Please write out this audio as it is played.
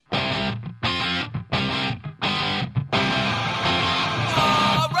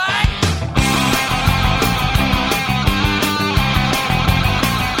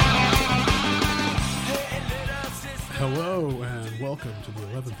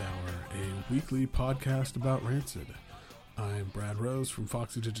Hour, a weekly podcast about Rancid. I'm Brad Rose from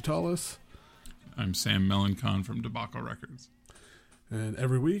Foxy Digitalis. I'm Sam Melancon from Debacle Records. And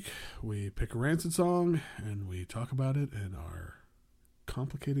every week we pick a Rancid song and we talk about it and our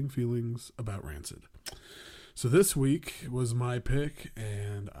complicating feelings about Rancid. So this week was my pick,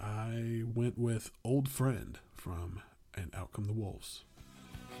 and I went with Old Friend from And Out Come the Wolves.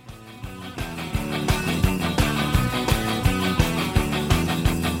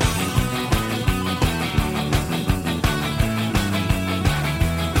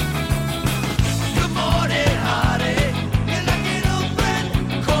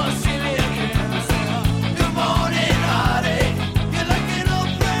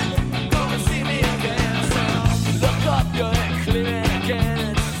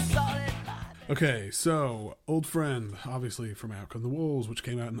 Okay, so Old Friend, obviously from Out Come the Wolves, which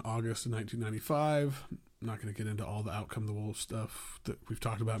came out in August of 1995. I'm not going to get into all the Out Come the Wolves stuff that we've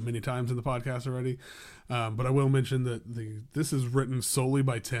talked about many times in the podcast already, but I will mention that this is written solely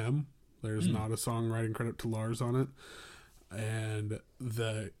by Tim. There's not a songwriting credit to Lars on it, and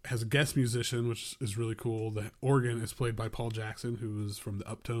has a guest musician, which is really cool. The organ is played by Paul Jackson, who is from the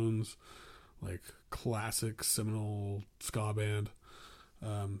Uptones, like classic seminal ska band.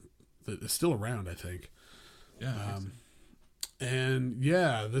 That is still around, I think. Yeah. And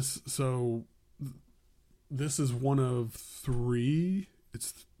yeah, this is one of three.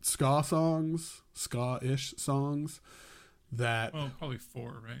 It's ska-ish songs that. Well, probably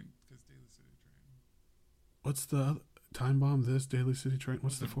four, right? Because Daily City Train. What's the Time Bomb? This Daily City Train.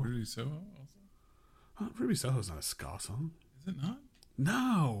 What's the fourth? Ruby Soho also. Ruby Soho's not a ska song. Is it not?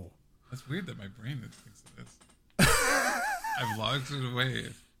 No. That's weird that my brain thinks it is. I've logged it away.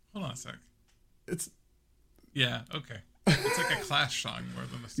 Hold on a sec. Yeah, okay. It's like a Clash song more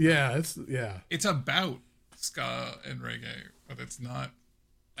than a ska. It's about ska and reggae, but it's not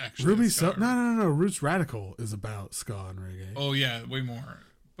actually Ruby Soho. No. Roots Radical is about ska and reggae. Oh yeah, way more.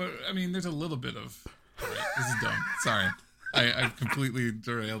 But I mean, there's a little bit of. All right, this is dumb. Sorry, I completely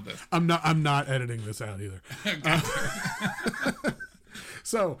derailed this. I'm not editing this out either.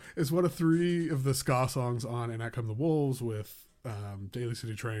 So it's one of three of the ska songs on And Out Come the Wolves with Daily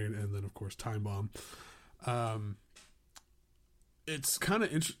City Train, and then of course Time Bomb. It's kind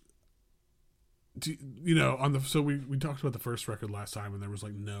of interesting, so we talked about the first record last time, and there was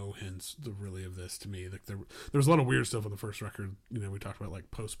like no hints really of this to me. Like there was a lot of weird stuff on the first record. We talked about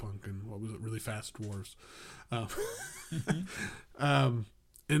like post punk and what was it, really fast dwarves.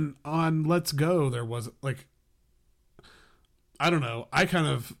 And on Let's Go there was like, I don't know. I kind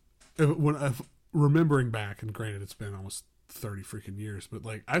of, remembering back, and granted it's been almost 30 freaking years, but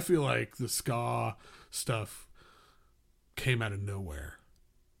like I feel like the ska stuff came out of nowhere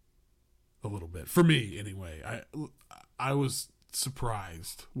a little bit for me anyway. I was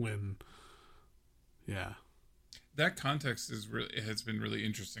surprised when that context has been really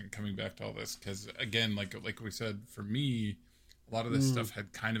interesting coming back to all this, because again, like we said, for me a lot of this stuff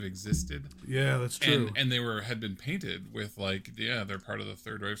had kind of existed. Yeah, that's true. And they had been painted with like, yeah, they're part of the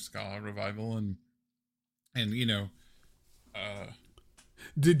third wave ska revival, and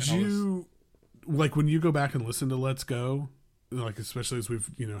did you like when you go back and listen to Let's Go, like especially as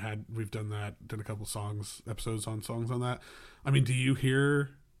we've done a couple episodes on songs on that. I mean, do you hear,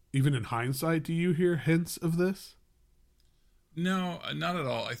 even in hindsight, hints of this? No, not at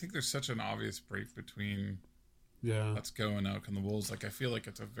all. I think there's such an obvious break between Let's Go and Out Come the Wolves. Like I feel like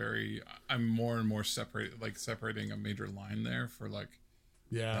I'm more and more separating a major line there for like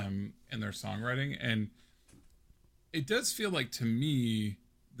them and their songwriting, and it does feel like to me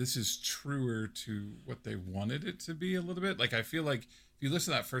this is truer to what they wanted it to be a little bit. Like I feel like if you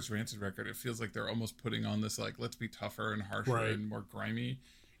listen to that first Rancid record, it feels like they're almost putting on this like, let's be tougher and harsher and more grimy.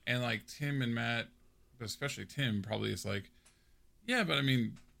 And like Tim and Matt, but especially Tim, probably is like, yeah, but I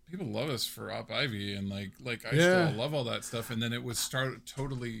mean, people love us for Op Ivy, and like I still love all that stuff. And then it was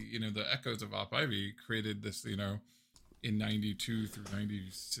totally, the echoes of Op Ivy created this, in 92 through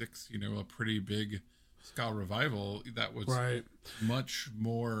 96, a pretty big ska revival that was much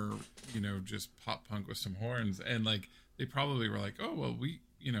more, just pop punk with some horns. And like they probably were like, oh well, we,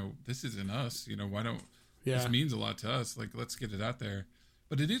 this isn't us, why don't this means a lot to us, like let's get it out there.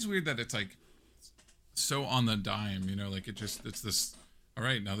 But it is weird that it's like so on the dime, like it's this, all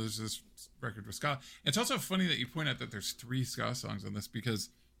right, now there's this record with ska. It's also funny that you point out that there's 3 ska songs on this, because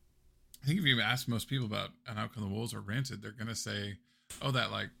I think if you ask most people about An Out Come the Wolves or Rancid, they're gonna say, oh,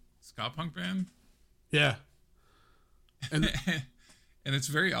 that like ska punk band. Yeah. And and it's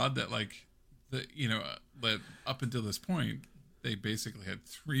very odd that like that up until this point they basically had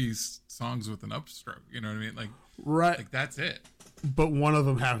 3 songs with an upstroke. You know what I mean? Like, right. Like that's it. but one of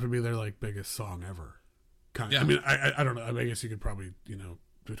them happened to be their like biggest song ever. Kind of. Yeah. I mean, I don't know. I guess you could probably, you know,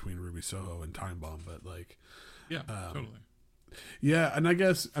 between Ruby Soho and Time Bomb, but like, yeah, totally. Yeah, and I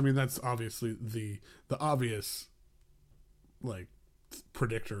guess I mean that's obviously the obvious like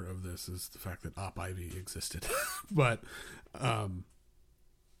predictor of this is the fact that Op Ivy existed, but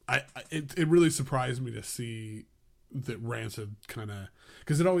it really surprised me to see that Rancid kind of,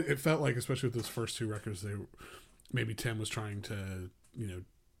 because it felt like, especially with those first two records, maybe Tim was trying to, you know,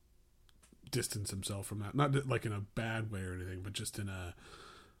 distance himself from that, not like in a bad way or anything, but just in a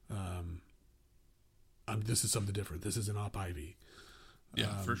this is something different. This is an Op Ivy.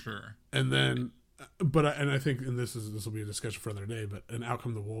 Yeah, for sure. And then, I think, and this will be a discussion for another day, but an Out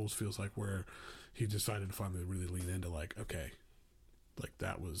Come the Wolves feels like where he decided to finally really lean into like, okay, like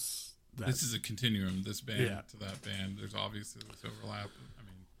that was that. This is a continuum. This band to that band. There's obviously this overlap. I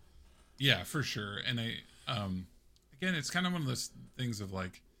mean, yeah, for sure. And again, it's kind of one of those things of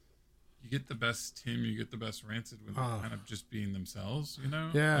like, you get the best Tim, you get the best Rancid when they're kind of just being themselves, you know?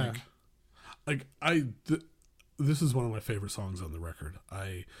 Yeah. This is one of my favorite songs on the record.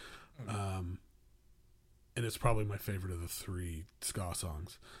 And it's probably my favorite of the three ska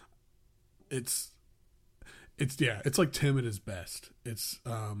songs. It's like Tim at his best. It's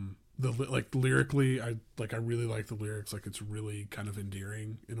like lyrically, I really like the lyrics. Like it's really kind of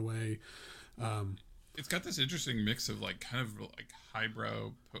endearing in a way. It's got this interesting mix of like kind of like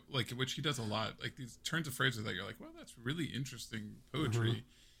highbrow, like which he does a lot. Like these turns of phrases that you're like, well, that's really interesting poetry. Mm-hmm.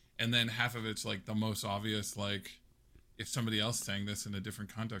 And then half of it's like the most obvious, like if somebody else sang this in a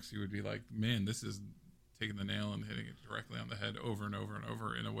different context, you would be like, man, this is taking the nail and hitting it directly on the head over and over and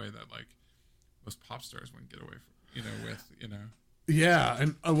over in a way that like most pop stars wouldn't get away from, Yeah.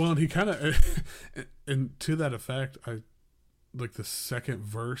 And and he kind of, and to that effect, I like the second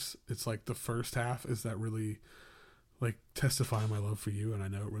verse. It's like the first half is that really like testify my love for you. And I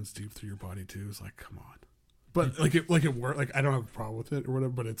know it runs deep through your body too. It's like, come on. But it worked. Like I don't have a problem with it or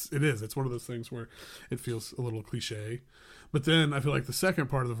whatever. But it's one of those things where it feels a little cliche. But then I feel like the second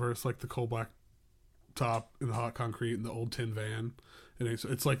part of the verse, like the coal black top in the hot concrete and the old tin van, and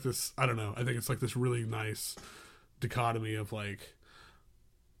it's like this. I don't know. I think it's like this really nice dichotomy of like,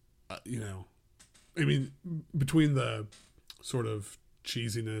 I mean, between the sort of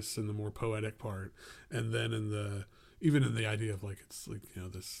cheesiness and the more poetic part, and then even in the idea of like it's like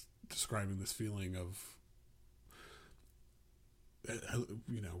this describing this feeling of.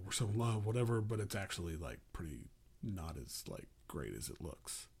 We're so in love, whatever, but it's actually like pretty not as like great as it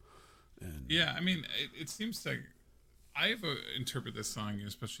looks. And yeah, I mean, it seems like I interpret this song,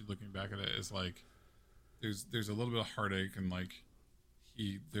 especially looking back at it, as like there's a little bit of heartache and like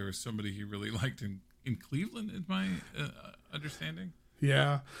there was somebody he really liked in Cleveland, is my understanding.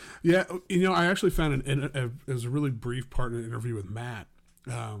 Yeah. I actually found it was a really brief part in an interview with Matt,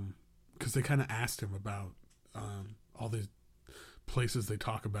 because they kind of asked him about all these places they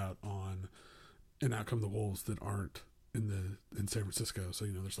talk about in Out Come the Wolves that aren't in San Francisco. So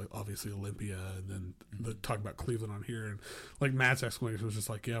there's like obviously Olympia, and then they talk about Cleveland on here, and like Matt's explanation was just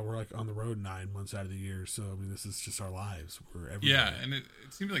like, yeah, we're like on the road 9 months out of the year, so I mean this is just our lives. We're everywhere. Yeah, and it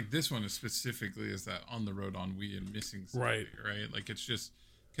seems like this one is specifically is that on the road on we and missing somebody, right? Like it's just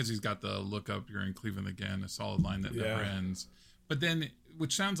because he's got the look up, you're in Cleveland again, a solid line that never ends. But then,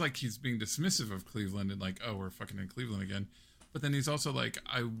 which sounds like he's being dismissive of Cleveland and like, oh, we're fucking in Cleveland again. But then he's also like,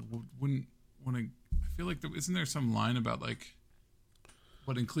 I wouldn't want to. I feel like isn't there some line about like,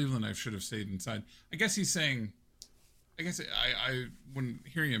 but in Cleveland I should have stayed inside. I guess he's saying. I guess I when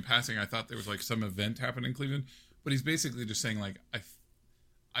hearing him passing, I thought there was like some event happening in Cleveland, but he's basically just saying like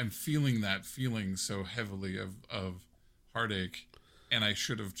I'm feeling that feeling so heavily of heartache, and I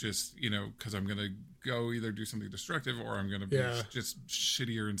should have just because I'm gonna go either do something destructive or I'm gonna be just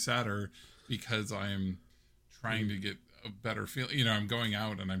shittier and sadder because I'm trying to get a better feel. I'm going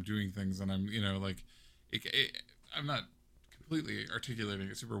out and I'm doing things and I'm I'm not completely articulating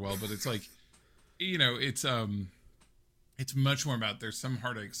it super well, but it's like it's much more about there's some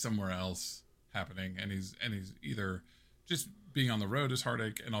heartache somewhere else happening, and he's either just being on the road is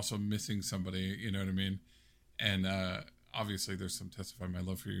heartache and also missing somebody, you know what I mean? And obviously there's some testify my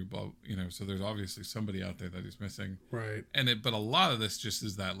love for you, but so there's obviously somebody out there that he's missing, right? And but a lot of this just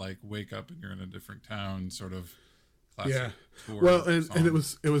is that like wake up and you're in a different town sort of classic tour. Well, and it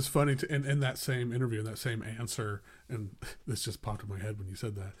was funny to in that same interview, in that same answer, and this just popped in my head when you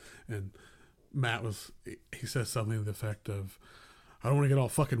said that, and Matt he says something to the effect of, I don't want to get all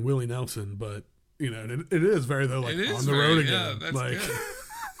fucking Willie Nelson, but and it is very though like on the road again. Yeah, that's like,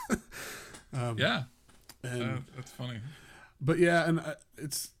 good. Yeah, and that's funny. But yeah, and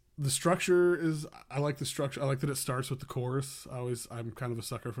it's the structure is, I like the structure. I like that it starts with the chorus. I'm kind of a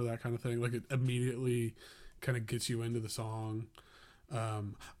sucker for that kind of thing. Like it immediately kind of gets you into the song.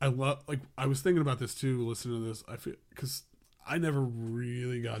 I love, like, I was thinking about this too, listening to this. I feel, because I never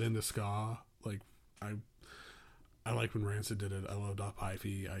really got into ska. Like, I like when Rancid did it. I loved Op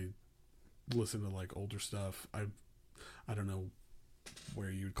Hyphy. I listened to like older stuff. I don't know where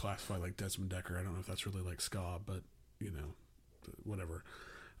you would classify like Desmond Decker. I don't know if that's really like ska, but you know, whatever.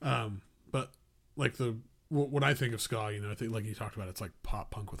 But like when I think of ska, you know, I think like you talked about, it's like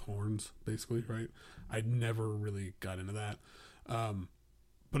pop punk with horns, basically, right? I never really got into that.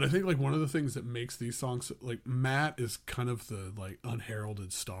 But I think like one of the things that makes these songs, like Matt is kind of the like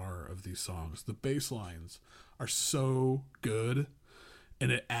unheralded star of these songs. The bass lines are so good,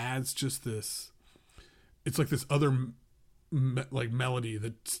 and it adds just this, it's like this other like melody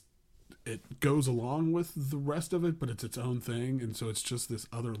that it goes along with the rest of it, but it's its own thing. And so it's just this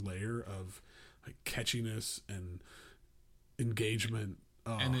other layer of like catchiness and engagement.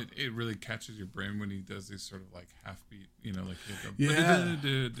 And it really catches your brain when he does these sort of like half beat, you know, like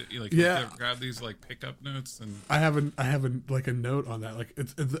like grab these like pickup notes. And I have a like a note on that. Like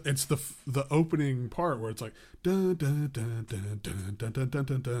it's the opening part where it's like dun dun dun dun dun dun dun dun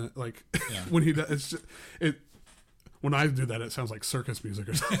dun, dun. Like when he does, it's just, it. When I do that, it sounds like circus music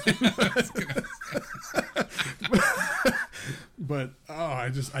or something. But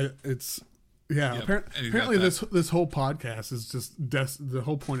apparently this whole podcast is just the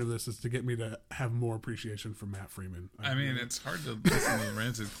whole point of this is to get me to have more appreciation for Matt Freeman. I mean, it's hard to listen to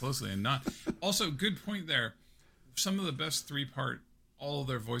Rancid closely and not. Also, good point there. Some of the best 3-part, all of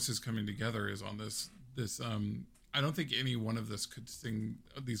their voices coming together is on this. I don't think any one of these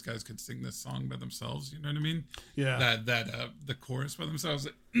guys could sing this song by themselves. You know what I mean? Yeah. That the chorus by themselves.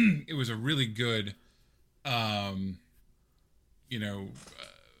 It was a really good,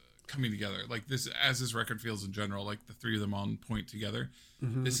 coming together. Like this, as this record feels in general, like the three of them on point together.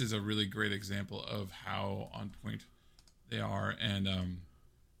 Mm-hmm. This is a really great example of how on point they are. And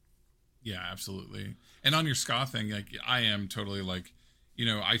yeah, absolutely. And on your ska thing, like I am totally like, you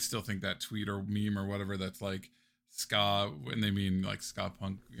know, I still think that tweet or meme or whatever that's like ska, when they mean like ska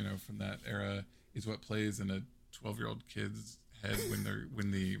punk, you know, from that era, is what plays in a 12-year-old kid's head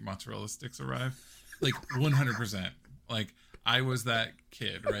when the mozzarella sticks arrive. Like 100%. Like I was that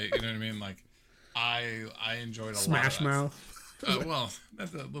kid, right? You know what I mean? Like I enjoyed a Smash lot of that. Mouth. Well,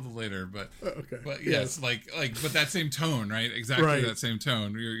 that's a little later, but okay. But yes, like but that same tone, right? Exactly right. That same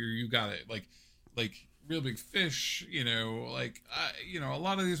tone. You got it. Like Real Big Fish, you know, like you know, a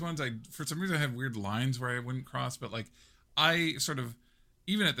lot of these ones, I for some reason I have weird lines where I wouldn't cross, but like I sort of,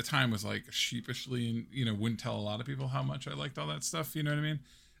 even at the time, was like sheepishly, you know, wouldn't tell a lot of people how much I liked all that stuff. You know what I mean?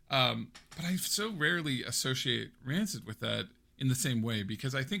 But I so rarely associate Rancid with that in the same way,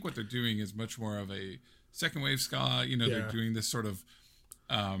 because I think what they're doing is much more of a second wave ska. You know, They're doing this sort of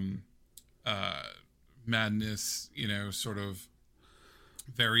madness, you know, sort of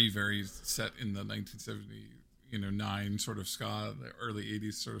very, very set in the 1979 sort of ska, the early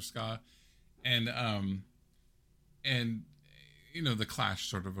 80s sort of ska, and you know, the Clash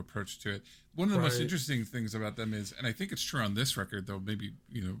sort of approach to it. One of the most interesting things about them is, and I think it's true on this record, though maybe,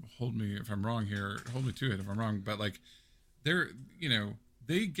 you know, hold me if I'm wrong here, hold me to it if I'm wrong, but like they're, you know,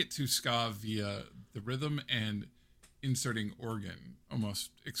 they get to ska via the rhythm and inserting organ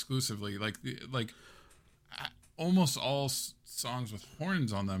almost exclusively. Like almost all songs with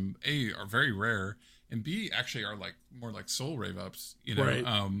horns on them, A, are very rare, and B, actually are like more like soul rave ups, you know. Right.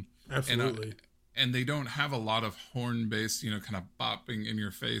 Absolutely. And they don't have a lot of horn based, you know, kind of bopping in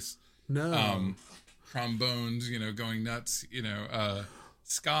your face. No. Trombones, you know, going nuts, you know,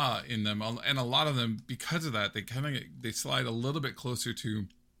 ska in them, and a lot of them, because of that, they slide a little bit closer to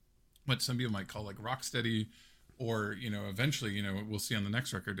what some people might call like rocksteady, or, you know, eventually, you know, we'll see on the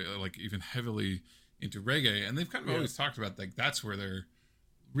next record, like even heavily into reggae. And they've kind of always talked about like that's where their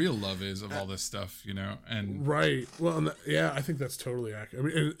real love is of all this stuff, you know. And right. Well, yeah, I think that's totally accurate. I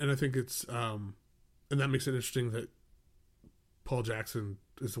mean, and I think it's and that makes it interesting that Paul Jackson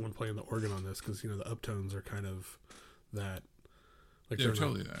is the one playing the organ on this, because, you know, the uptones are kind of that. Like they're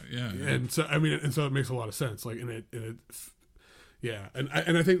totally that, yeah. And so I mean, and so it makes a lot of sense. Like, yeah, and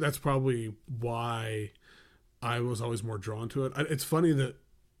I think that's probably why I was always more drawn to it. It's funny that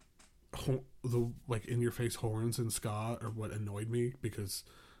the like in your face horns and ska are what annoyed me, because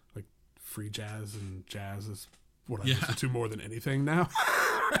like free jazz and jazz is what I listen to more than anything now.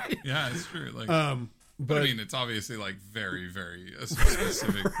 Right? Yeah, it's true. Like, but I mean, it's obviously like very, very a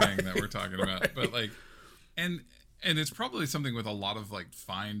specific thing that we're talking about. Right. But like, and it's probably something with a lot of like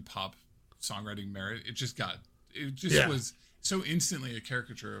fine pop songwriting merit. It just so instantly a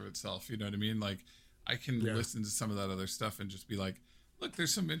caricature of itself. You know what I mean? Like I can listen to some of that other stuff and just be like, look,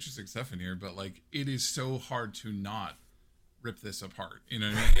 there's some interesting stuff in here, but like it is so hard to not rip this apart. You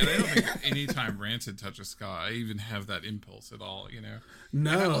know what I mean? And I don't think anytime Rancid touches ska, I even have that impulse at all. You know?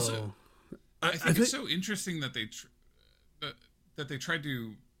 No. Also, I think it's so interesting that they tried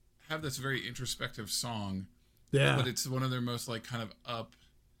to have this very introspective song. Yeah. But it's one of their most like kind of up,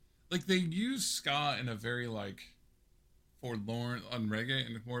 like they use ska in a very like forlorn on reggae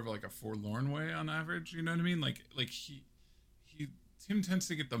in more of like a forlorn way on average. You know what I mean? Like Tim tends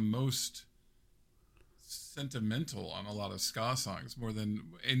to get the most sentimental on a lot of ska songs more than,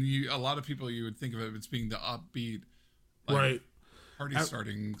 and a lot of people you would think of it as being the upbeat, like, right, party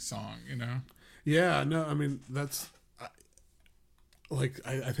starting song. You know? Yeah. No, I mean that's like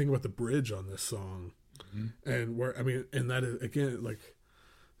I think about the bridge on this song. And where I mean, and that is again, like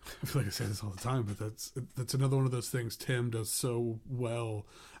I feel like I say this all the time, but that's another one of those things Tim does so well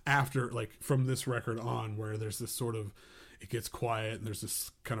after, like from this record on, where there's this sort of, it gets quiet and there's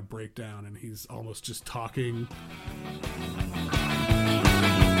this kind of breakdown, and he's almost just talking.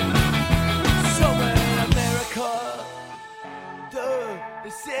 Somewhere in America, the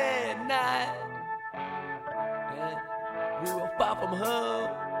sad night, and we were far from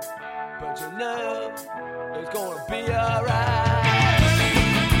home. But you know, it's gonna be alright.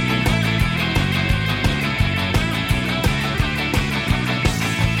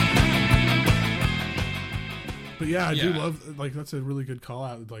 But yeah, I do love, like, that's a really good call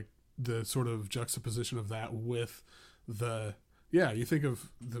out, like the sort of juxtaposition of that with the, you think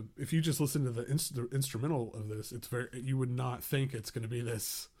of if you just listen to the instrumental of this, it's you would not think it's going to be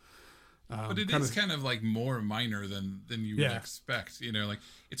this. But it is kind of like more minor than you would expect, you know, like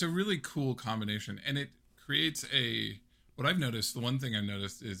it's a really cool combination, and it creates what I've noticed, the one thing I've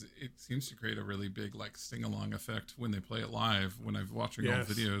noticed is it seems to create a really big like sing along effect when they play it live. When I've watching old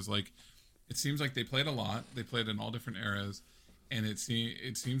videos, like it seems like they played a lot, they played in all different eras, and it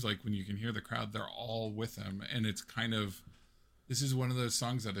seems like when you can hear the crowd, they're all with them, and it's kind of, this is one of those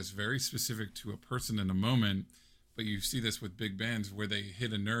songs that is very specific to a person in a moment. But you see this with big bands where they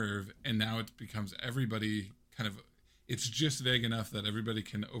hit a nerve, and now it becomes everybody kind of, it's just vague enough that everybody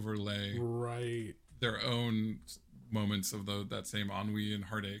can overlay their own moments of that same ennui and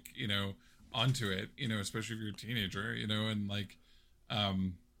heartache, you know, onto it, you know, especially if you're a teenager, you know, and like,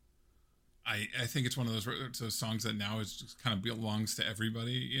 I think it's one of those songs that now is just kind of belongs to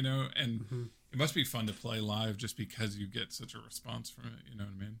everybody, you know, and it must be fun to play live just because you get such a response from it, you know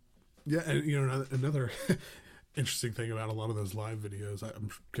what I mean? Yeah, and you know, another interesting thing about a lot of those live videos,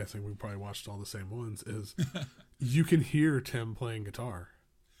 I'm guessing we probably watched all the same ones, is you can hear Tim playing guitar.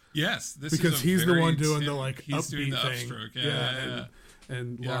 Yes, because he's the one doing the like he's upbeat doing the thing. Upstroke.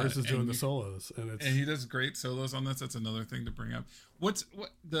 And Lars is doing the solos, and he does great solos on this. That's another thing to bring up. What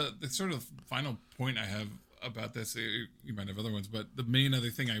the sort of final point I have about this? You might have other ones, but the main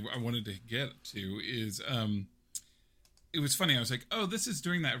other thing I wanted to get to is it was funny. I was like, oh, this is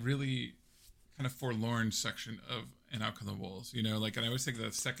doing that really kind of forlorn section of And Out Come the Wolves, you know, like, and I always think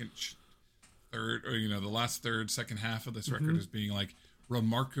the second third, or, you know, the last third, second half of this record is being like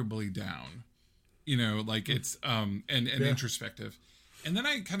remarkably down, you know, like it's, and introspective. And then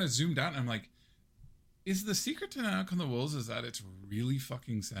I kind of zoomed out and I'm like, is the secret to And Out Come the Wolves is that it's really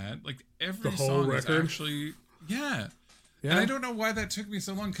fucking sad? Like every song record is actually, And I don't know why that took me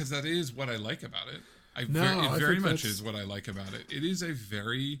so long, because that is what I like about it. It very much is what I like about it. It is a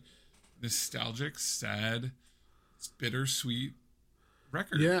very nostalgic, sad, bittersweet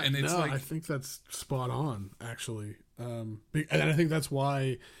record. Yeah, and it's I think that's spot on, actually. And I think that's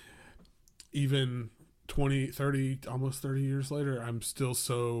why even 20, 30, almost 30 years later, I'm still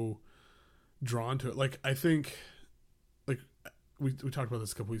so drawn to it. Like, I think, like, we talked about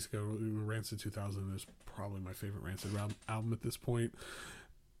this a couple weeks ago. Rancid 2000 is probably my favorite Rancid album at this point.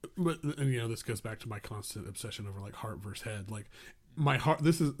 But, and, you know, this goes back to my constant obsession over, like, heart versus head. Like, my heart,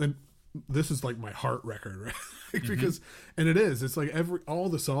 this is like my heart record, right? Because, and it is, it's like all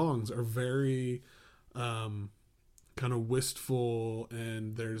the songs are very kind of wistful,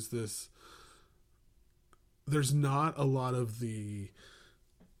 and there's not a lot of the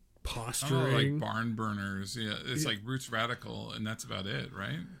posturing, like Barn Burners. Yeah, it's like Roots Radical, and that's about it,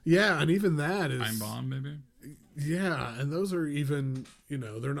 right? Yeah, and even that is Time Bomb, maybe. Yeah, and those are even, you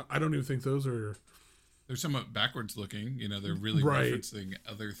know, they're not. I don't even think those are. They're somewhat backwards looking, you know. They're really referencing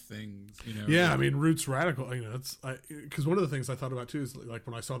other things, you know. Yeah, I mean, Roots Radical. You know, it's because one of the things I thought about too is like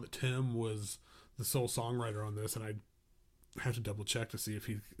when I saw that Tim was the sole songwriter on this, and I have to double check to see if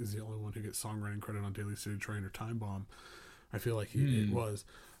he is the only one who gets songwriting credit on Daily City Train or Time Bomb. I feel like it was,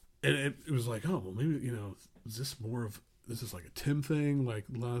 and it was like, oh well, maybe, you know, is this more of is this like a Tim thing, like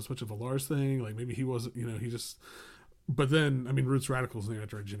not as much of a Lars thing, like maybe he wasn't, he just. But then, I mean, Roots Radicals named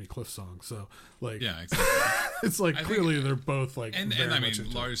after a Jimmy Cliff song, so like, yeah, exactly. It's like clearly they're both like, and I mean,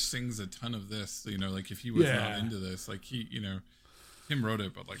 Lars sings a ton of this. Like if he was not into this, like he, Tim wrote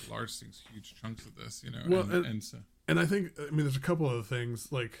it, but like Lars sings huge chunks of this, Well, and I think, I mean, there's a couple of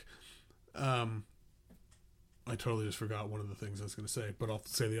things like, I totally just forgot one of the things I was going to say, but I'll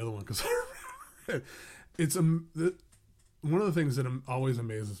say the other one because it's one of the things that always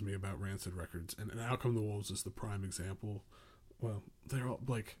amazes me about Rancid records, and Out Come the Wolves is the prime example. Well, they're all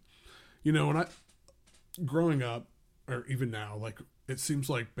like, when growing up, or even now, like it seems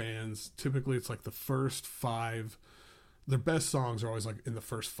like bands typically it's like the first 5, their best songs are always like in the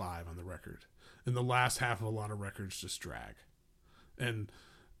first 5 on the record, and the last half of a lot of records just drag, and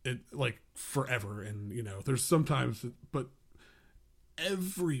it like forever. And there's sometimes, but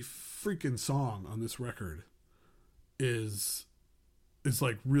every freaking song on this record is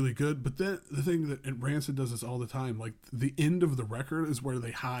like really good. But then the thing that, and Rancid does this all the time, like the end of the record is where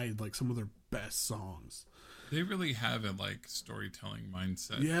they hide like some of their best songs. They really have a like storytelling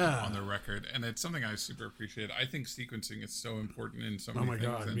mindset on their record, and it's something I super appreciate. I think sequencing is so important in so many things.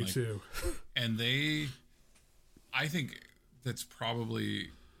 Oh my god, and me too. And I think that's probably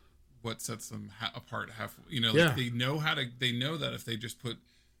what sets them apart. They know that if they just put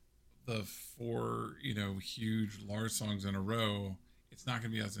the 4 huge Lars songs in a row, it's not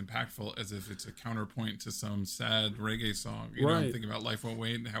going to be as impactful as if it's a counterpoint to some sad reggae song. I'm thinking about Life Won't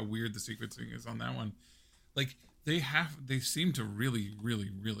Wait and how weird the sequencing is on that one. Like they seem to really, really,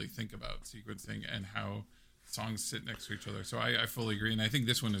 really think about sequencing and how songs sit next to each other. So I fully agree, and I think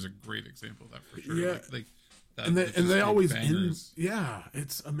this one is a great example of that for sure. Yeah, and they always end. Yeah,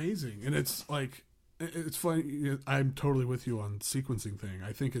 it's amazing, and it's like. It's funny. I'm totally with you on sequencing thing.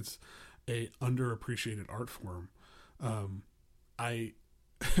 I think it's a underappreciated art form.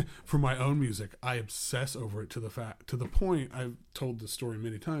 For my own music, I obsess over it to the point I've told this story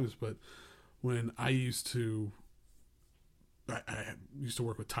many times. But when I used to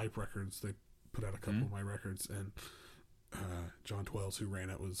work with Type Records, they put out a couple of my records, and John Twells, who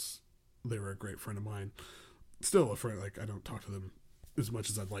ran it, they were a great friend of mine. Still a friend. Like I don't talk to them as much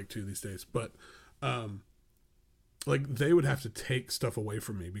as I'd like to these days, but. Like they would have to take stuff away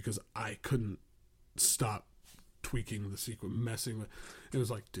from me because I couldn't stop tweaking the sequence, messing with it.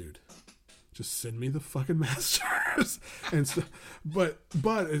 Was like, dude, just send me the fucking masters. And so, but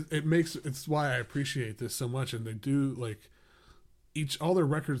it's why I appreciate this so much. And they do like all their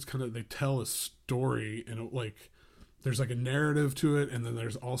records they tell a story, and like there's like a narrative to it, and then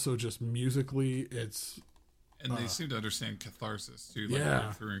there's also just musically and they seem to understand catharsis too,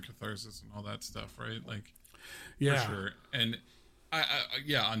 like through and catharsis and all that stuff, right? Like, for sure. And I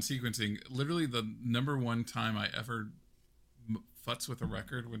on sequencing, literally the number one time I ever futz with a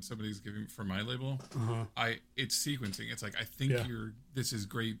record when somebody's giving for my label, it's sequencing. It's like I think this is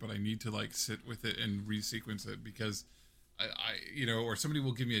great, but I need to like sit with it and resequence it because. Or somebody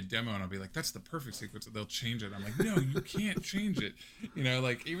will give me a demo and I'll be like, that's the perfect sequence. And they'll change it. I'm like, no, you can't change it.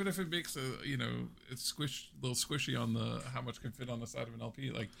 Like even if it makes it's little squishy on how much can fit on the side of an LP.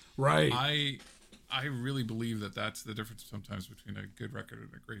 Like, right. I really believe that's the difference sometimes between a good record and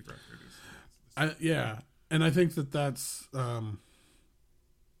a great record. And I think that's, and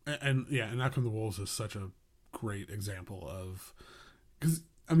Out Come the Wolves is such a great example of, because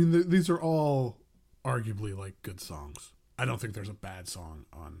I mean, these are all arguably like good songs. I don't think there's a bad song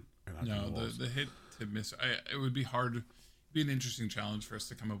on. The hit to miss. It would be hard. It'd be an interesting challenge for us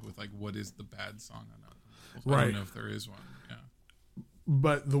to come up with like what is the bad song on that. I don't know if there is one. Yeah.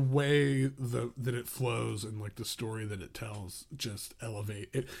 But the way that it flows and like the story that it tells just elevate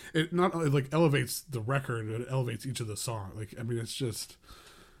it. It not only like elevates the record, it elevates each of the songs. Like I mean, it's just.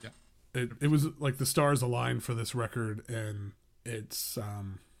 Yeah. It was like the stars aligned for this record, and it's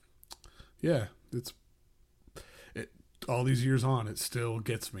it's. All these years on, it still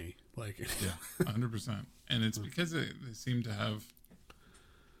gets me. Like 100%. And it's because they seem to have,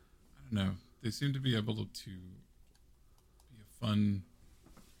 I don't know, they seem to be able to be a fun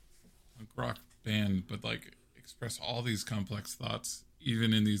punk rock band, but like express all these complex thoughts,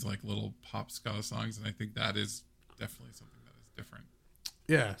 even in these like little pop ska songs. And I think that is definitely something that is different.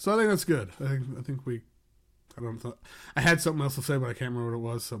 Yeah, so I think that's good. I think I had something else to say, but I can't remember what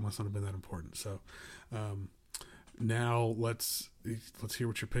it was, so it must not have been that important. So. Now let's hear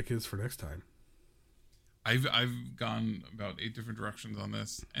what your pick is for next time. I've gone about 8 different directions on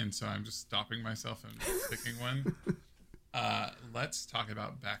this, and so I'm just stopping myself and picking one. Let's talk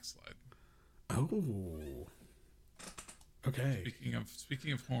about Backslide. Oh, okay.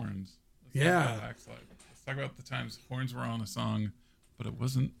 Speaking of horns, Backslide. talk about the times horns were on a song, but it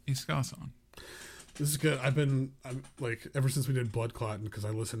wasn't a ska song. This is good. I'm like, ever since we did Blood Clotting, because I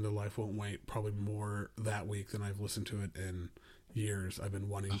listened to Life Won't Wait probably more that week than I've listened to it in years. I've been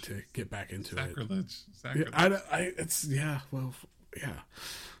wanting to get back into Sacrilege. Yeah,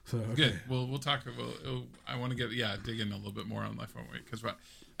 So okay. Good. Well, we'll talk. I want to dig in a little bit more on Life Won't Wait, because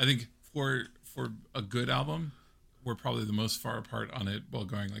I think for a good album, we're probably the most far apart on it. While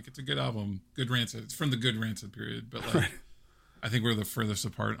going like, it's a good album, good Rancid. It's from the good Rancid period, but like. Right. I think we're the furthest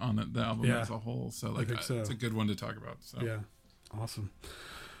apart on the album as a whole. So like, it's a good one to talk about. So yeah, awesome.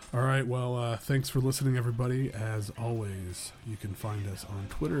 All right, well, thanks for listening, everybody. As always, you can find us on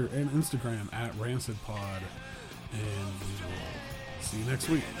Twitter and Instagram at RancidPod, and we will see you next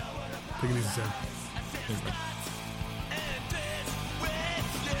week. Take it easy, Sam. Thanks,